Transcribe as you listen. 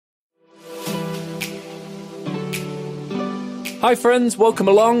Hi friends, welcome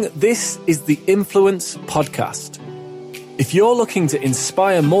along. This is the Influence Podcast. If you're looking to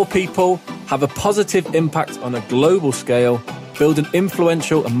inspire more people, have a positive impact on a global scale, build an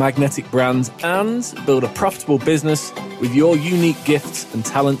influential and magnetic brand, and build a profitable business with your unique gifts and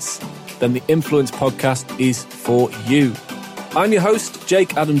talents, then the Influence Podcast is for you. I'm your host,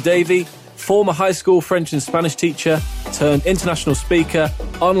 Jake Adam Davey, former high school French and Spanish teacher, turned international speaker,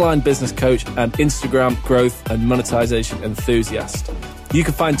 online business coach, and Instagram growth and monetization enthusiast. You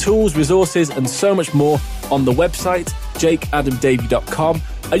can find tools, resources, and so much more on the website, jakeadamdavey.com.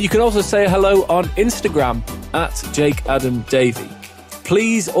 And you can also say hello on Instagram at jakeadamdavey.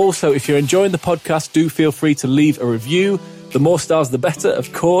 Please also, if you're enjoying the podcast, do feel free to leave a review. The more stars, the better,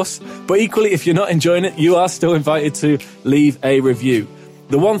 of course. But equally, if you're not enjoying it, you are still invited to leave a review.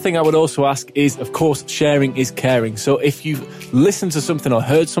 The one thing I would also ask is, of course, sharing is caring. So if you've listened to something or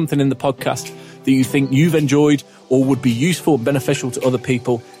heard something in the podcast that you think you've enjoyed or would be useful and beneficial to other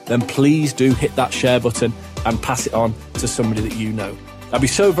people, then please do hit that share button and pass it on to somebody that you know. I'd be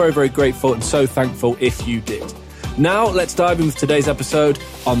so very, very grateful and so thankful if you did. Now, let's dive in with today's episode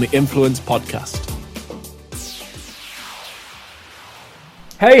on the Influence Podcast.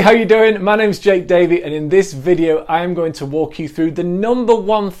 Hey, how you doing? My name's Jake Davey, and in this video, I am going to walk you through the number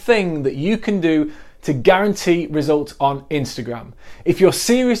one thing that you can do to guarantee results on Instagram. If you're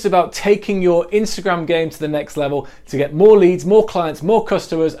serious about taking your Instagram game to the next level, to get more leads, more clients, more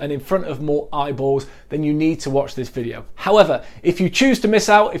customers, and in front of more eyeballs, then you need to watch this video. However, if you choose to miss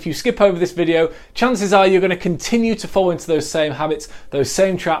out, if you skip over this video, chances are you're going to continue to fall into those same habits, those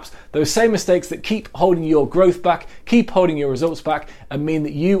same traps, those same mistakes that keep holding your growth back, keep holding your results back, and mean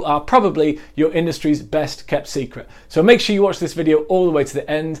that you are probably your industry's best kept secret. So make sure you watch this video all the way to the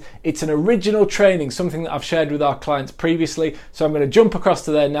end. It's an original training, something that I've shared with our clients previously. So I'm going to jump across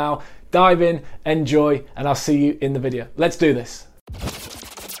to there now, dive in, enjoy, and I'll see you in the video. Let's do this.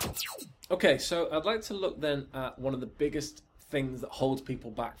 Okay, so I'd like to look then at one of the biggest things that holds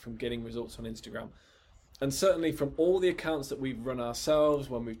people back from getting results on Instagram. And certainly from all the accounts that we've run ourselves,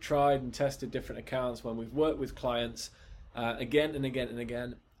 when we've tried and tested different accounts, when we've worked with clients again and again and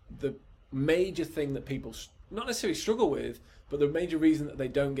again, the major thing that people not necessarily struggle with, but the major reason that they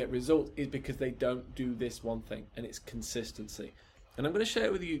don't get results is because they don't do this one thing, and it's consistency. And I'm going to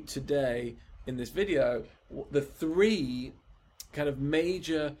share with you today in this video the three kind of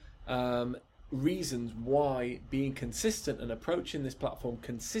major reasons why being consistent and approaching this platform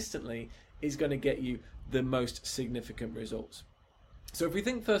consistently is going to get you the most significant results. So if we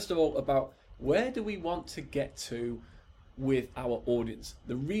think first of all about where do we want to get to with our audience,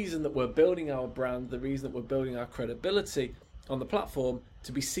 the reason that we're building our brand, the reason that we're building our credibility on the platform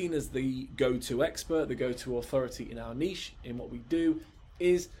to be seen as the go-to expert, the go-to authority in our niche, in what we do,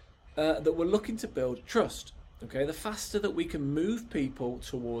 is that we're looking to build trust. Okay, the faster that we can move people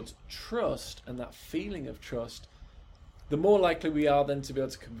towards trust and that feeling of trust, the more likely we are then to be able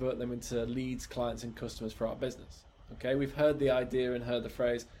to convert them into leads, clients, and customers for our business. Okay, we've heard the idea and heard the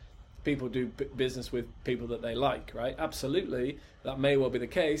phrase, people do business with people that they like, right? Absolutely, that may well be the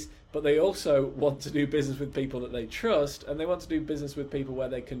case, but they also want to do business with people that they trust, and they want to do business with people where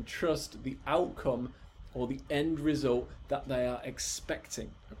they can trust the outcome or the end result that they are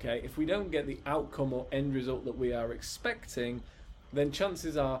expecting. Okay, if we don't get the outcome or end result that we are expecting, then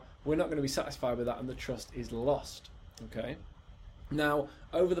chances are we're not going to be satisfied with that, and the trust is lost. Okay, now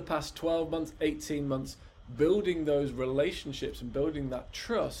over the past 12 months, 18 months, building those relationships and building that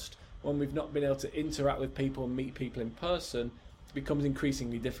trust when we've not been able to interact with people and meet people in person becomes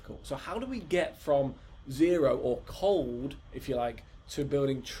increasingly difficult. So how do we get from zero or cold, if you like, to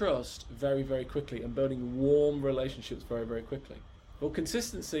building trust very, very quickly and building warm relationships very, very quickly? Well,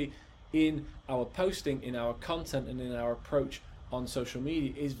 consistency in our posting, in our content, and in our approach on social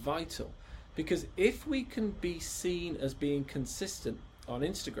media is vital, because if we can be seen as being consistent on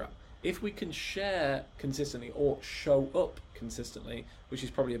Instagram, if we can share consistently or show up consistently, which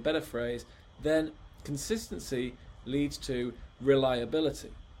is probably a better phrase, then consistency leads to reliability.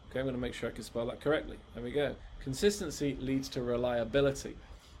 Okay, I'm going to make sure I can spell that correctly. There we go. Consistency leads to reliability.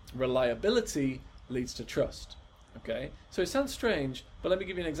 Reliability leads to trust. Okay, so it sounds strange, but let me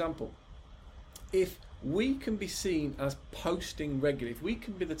give you an example. If we can be seen as posting regularly, if we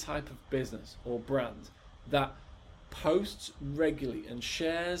can be the type of business or brand that posts regularly and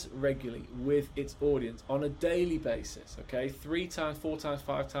shares regularly with its audience on a daily basis, okay, 3 times, 4 times,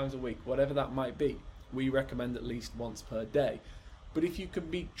 5 times a week, whatever that might be, we recommend at least once per day. But if you can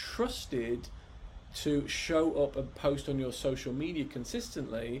be trusted to show up and post on your social media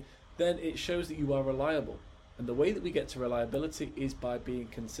consistently, then it shows that you are reliable. And the way that we get to reliability is by being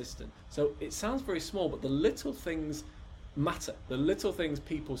consistent. So it sounds very small, but the little things matter. The little things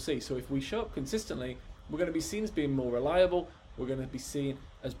people see. So if we show up consistently, we're going to be seen as being more reliable. We're going to be seen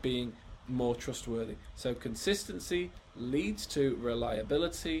as being more trustworthy. So consistency leads to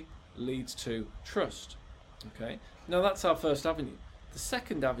reliability, leads to trust. Okay. Now that's our first avenue. The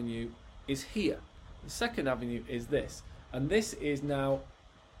second avenue is here. The second avenue is this. And this is now,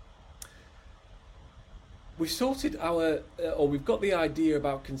 we've sorted we've got the idea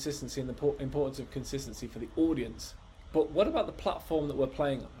about consistency and the importance of consistency for the audience. But what about the platform that we're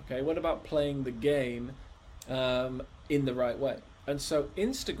playing on? Okay, what about playing the game in the right way? And so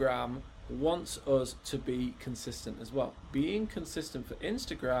Instagram wants us to be consistent as well. Being consistent for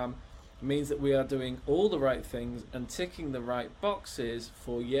Instagram means that we are doing all the right things and ticking the right boxes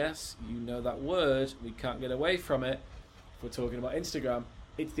for, yes, you know that word, we can't get away from it if we're talking about Instagram,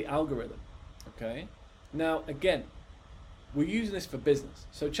 it's the algorithm, okay? Now, again, we're using this for business,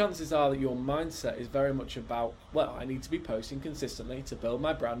 so chances are that your mindset is very much about, well, I need to be posting consistently to build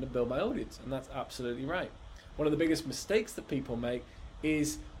my brand and build my audience, and that's absolutely right. One of the biggest mistakes that people make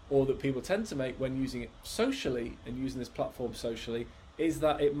is, or that people tend to make when using it socially and using this platform socially, is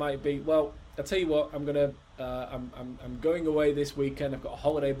that it might be, well, I'll tell you what, I'm going away this weekend, I've got a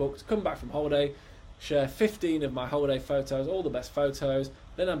holiday booked, come back from holiday, share 15 of my holiday photos, all the best photos,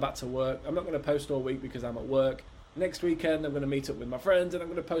 then I'm back to work. I'm not going to post all week because I'm at work. Next weekend I'm going to meet up with my friends and I'm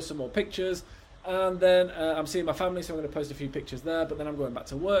going to post some more pictures, and then I'm seeing my family, so I'm going to post a few pictures there, but then I'm going back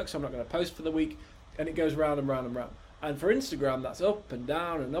to work, so I'm not going to post for the week, and it goes round and round and round. And for Instagram, that's up and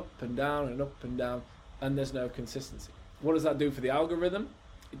down and up and down and up and down, and there's no consistency. What does that do for the algorithm?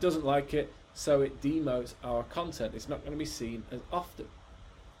 It doesn't like it, so it demotes our content. It's not going to be seen as often.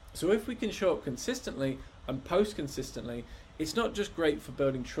 So if we can show up consistently and post consistently, it's not just great for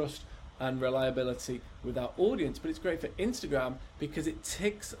building trust and reliability with our audience, but it's great for Instagram because it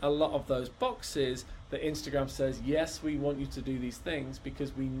ticks a lot of those boxes that Instagram says, yes, we want you to do these things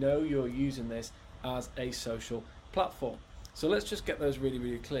because we know you're using this as a social platform. So let's just get those really,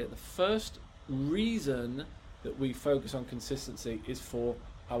 really clear. The first reason that we focus on consistency is for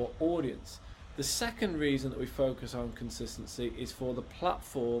our audience. The second reason that we focus on consistency is for the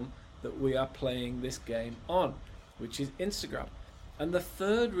platform that we are playing this game on, which is Instagram. And the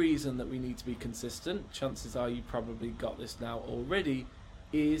third reason that we need to be consistent, chances are you probably got this now already,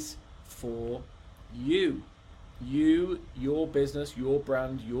 is for you. You, your business, your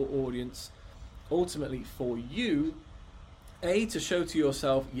brand, your audience, ultimately for you, to show to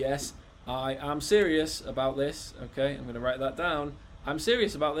yourself, yes, I am serious about this, okay, I'm going to write that down. I'm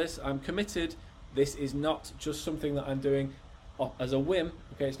serious about this, I'm committed. This is not just something that I'm doing as a whim,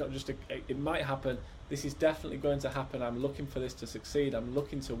 okay, it's not just, it might happen. This is definitely going to happen. I'm looking for this to succeed. I'm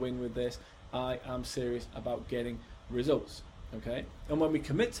looking to win with this. I am serious about getting results, okay? And when we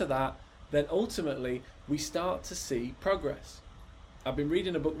commit to that, then ultimately we start to see progress. I've been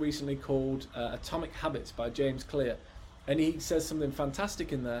reading a book recently called Atomic Habits by James Clear, and he says something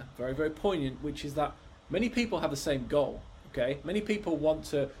fantastic in there, very, very poignant, which is that many people have the same goal, okay? Many people want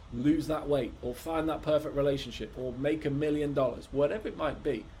to lose that weight or find that perfect relationship or make $1 million, whatever it might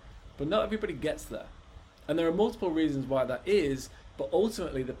be, but not everybody gets there. And there are multiple reasons why that is, but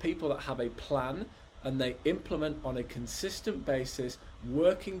ultimately the people that have a plan and they implement on a consistent basis,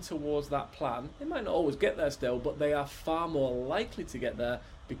 working towards that plan, they might not always get there still, but they are far more likely to get there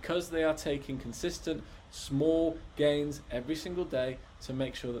because they are taking consistent, small gains every single day to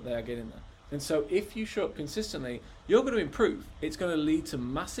make sure that they are getting there. And so if you show up consistently, you're going to improve. It's going to lead to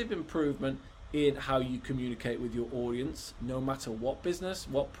massive improvement in how you communicate with your audience, no matter what business,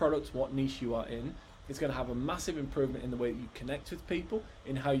 what product, what niche you are in. It's going to have a massive improvement in the way that you connect with people,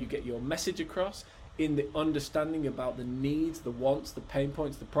 in how you get your message across, in the understanding about the needs, the wants, the pain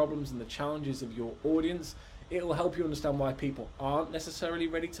points, the problems and the challenges of your audience. It will help you understand why people aren't necessarily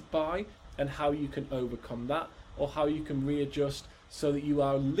ready to buy and how you can overcome that, or how you can readjust so that you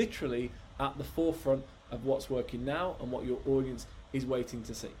are literally at the forefront of what's working now and what your audience is waiting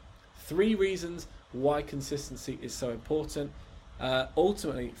to see. 3 reasons why consistency is so important.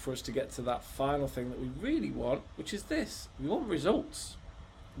 Ultimately, for us to get to that final thing that we really want, which is this: we want results.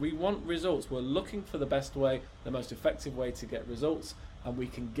 We want results. We're looking for the best way, the most effective way to get results, and we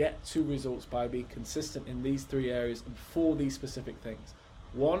can get to results by being consistent in these 3 areas and for these specific things.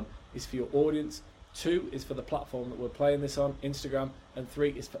 1 is for your audience, 2 is for the platform that we're playing this on, Instagram, and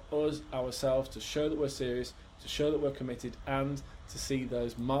 3 is for us ourselves to show that we're serious, to show that we're committed, and to see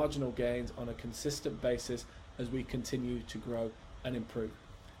those marginal gains on a consistent basis as we continue to grow and improve.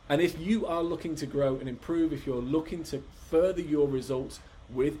 And if you are looking to grow and improve, if you're looking to further your results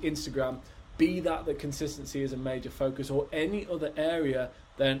with Instagram, be that consistency is a major focus or any other area,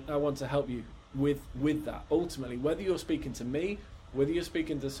 then I want to help you. with that. Ultimately, whether you're speaking to me, whether you're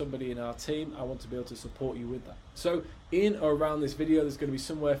speaking to somebody in our team, I want to be able to support you with that. So in or around this video, there's going to be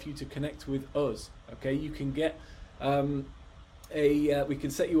somewhere for you to connect with us. Okay, you can get we can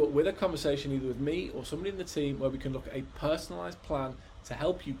set you up with a conversation either with me or somebody in the team where we can look at a personalized plan to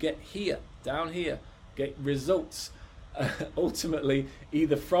help you get here, down here, get results. Ultimately,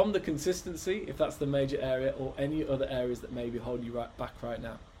 either from the consistency, if that's the major area, or any other areas that maybe hold you back right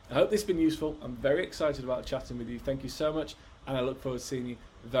now. I hope this has been useful. I'm very excited about chatting with you. Thank you so much, and I look forward to seeing you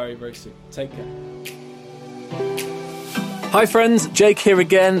very, very soon. Take care. Hi friends, Jake here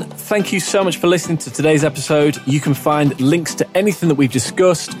again. Thank you so much for listening to today's episode. You can find links to anything that we've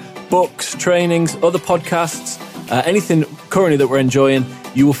discussed, books, trainings, other podcasts, anything currently that we're enjoying.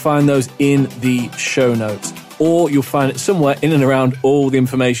 You will find those in the show notes, or you'll find it somewhere in and around all the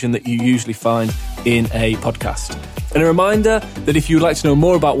information that you usually find in a podcast. And a reminder that if you'd like to know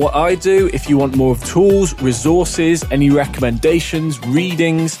more about what I do, if you want more of tools, resources, any recommendations,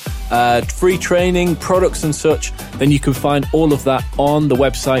 readings, free training, products and such, then you can find all of that on the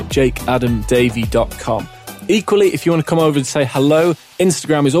website jakeadamdavey.com. Equally, if you want to come over and say hello,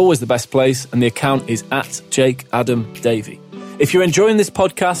 Instagram is always the best place, and the account is @jakeadamdavey. If you're enjoying this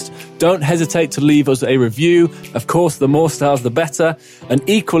podcast, don't hesitate to leave us a review. Of course, the more stars, the better. And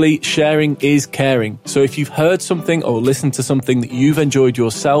equally, sharing is caring. So if you've heard something or listened to something that you've enjoyed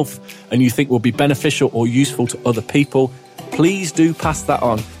yourself and you think will be beneficial or useful to other people, please do pass that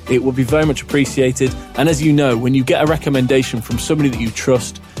on. It will be very much appreciated. And as you know, when you get a recommendation from somebody that you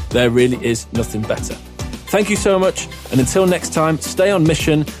trust, there really is nothing better. Thank you so much, and until next time, stay on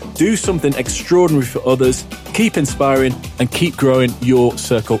mission, do something extraordinary for others, keep inspiring, and keep growing your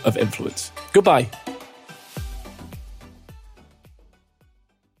circle of influence. Goodbye.